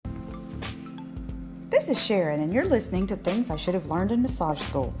This is Sharon, and you're listening to Things I Should Have Learned in Massage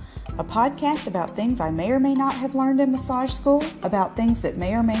School, a podcast about things I may or may not have learned in massage school, about things that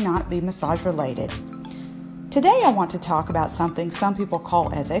may or may not be massage related. Today I want to talk about something some people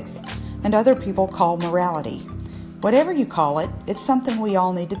call ethics and other people call morality. Whatever you call it, it's something we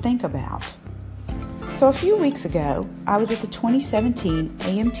all need to think about. So a few weeks ago, I was at the 2017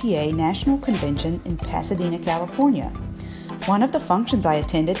 AMTA National Convention in Pasadena, California. One of the functions I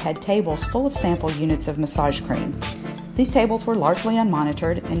attended had tables full of sample units of massage cream. These tables were largely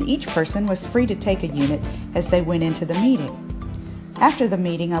unmonitored, and each person was free to take a unit as they went into the meeting. After the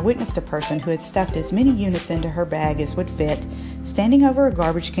meeting, I witnessed a person who had stuffed as many units into her bag as would fit, standing over a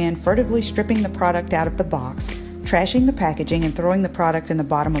garbage can, furtively stripping the product out of the box, trashing the packaging, and throwing the product in the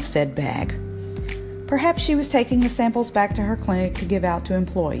bottom of said bag. Perhaps she was taking the samples back to her clinic to give out to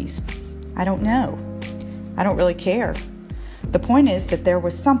employees. I don't know. I don't really care. The point is that there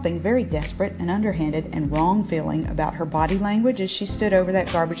was something very desperate and underhanded and wrong feeling about her body language as she stood over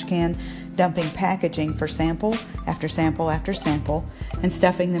that garbage can, dumping packaging for sample after sample after sample and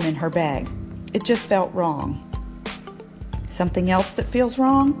stuffing them in her bag. It just felt wrong. Something else that feels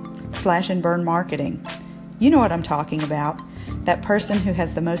wrong? Slash and burn marketing. You know what I'm talking about. That person who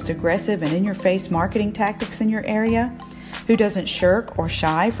has the most aggressive and in-your-face marketing tactics in your area, who doesn't shirk or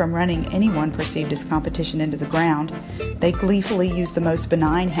shy from running anyone perceived as competition into the ground. They gleefully use the most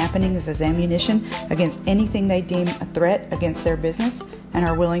benign happenings as ammunition against anything they deem a threat against their business and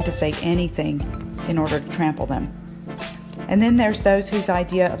are willing to say anything in order to trample them. And then there's those whose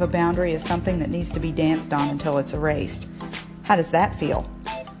idea of a boundary is something that needs to be danced on until it's erased. How does that feel?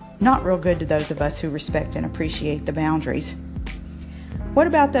 Not real good to those of us who respect and appreciate the boundaries. What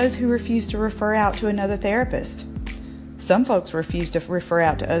about those who refuse to refer out to another therapist? Some folks refuse to refer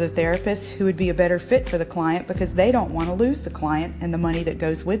out to other therapists who would be a better fit for the client because they don't want to lose the client and the money that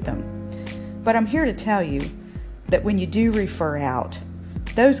goes with them. But I'm here to tell you that when you do refer out,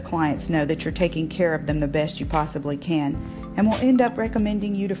 those clients know that you're taking care of them the best you possibly can and will end up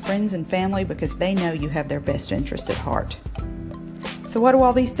recommending you to friends and family because they know you have their best interest at heart. So what do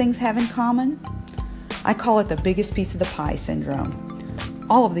all these things have in common? I call it the biggest piece of the pie syndrome.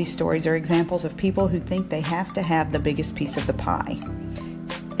 All of these stories are examples of people who think they have to have the biggest piece of the pie.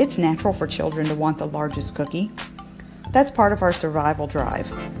 It's natural for children to want the largest cookie. That's part of our survival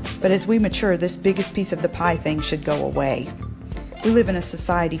drive. But as we mature, this biggest piece of the pie thing should go away. We live in a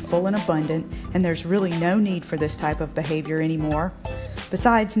society full and abundant, and there's really no need for this type of behavior anymore.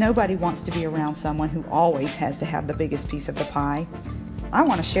 Besides, nobody wants to be around someone who always has to have the biggest piece of the pie. I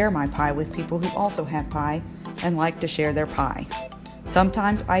want to share my pie with people who also have pie and like to share their pie.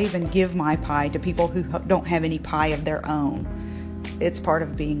 Sometimes I even give my pie to people who don't have any pie of their own. It's part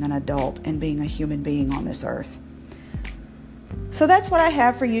of being an adult and being a human being on this earth. So that's what I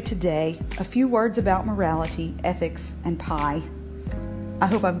have for you today. A few words about morality, ethics, and pie. I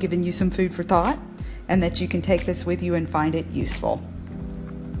hope I've given you some food for thought and that you can take this with you and find it useful.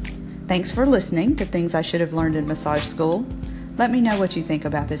 Thanks for listening to Things I Should Have Learned in Massage School. Let me know what you think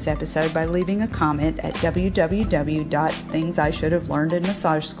about this episode by leaving a comment at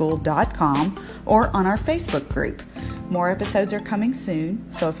www.thingsishouldhavelearnedinmassageschool.com or on our Facebook group. More episodes are coming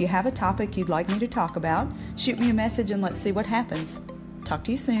soon, so if you have a topic you'd like me to talk about, shoot me a message and let's see what happens. Talk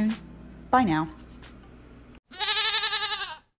to you soon. Bye now.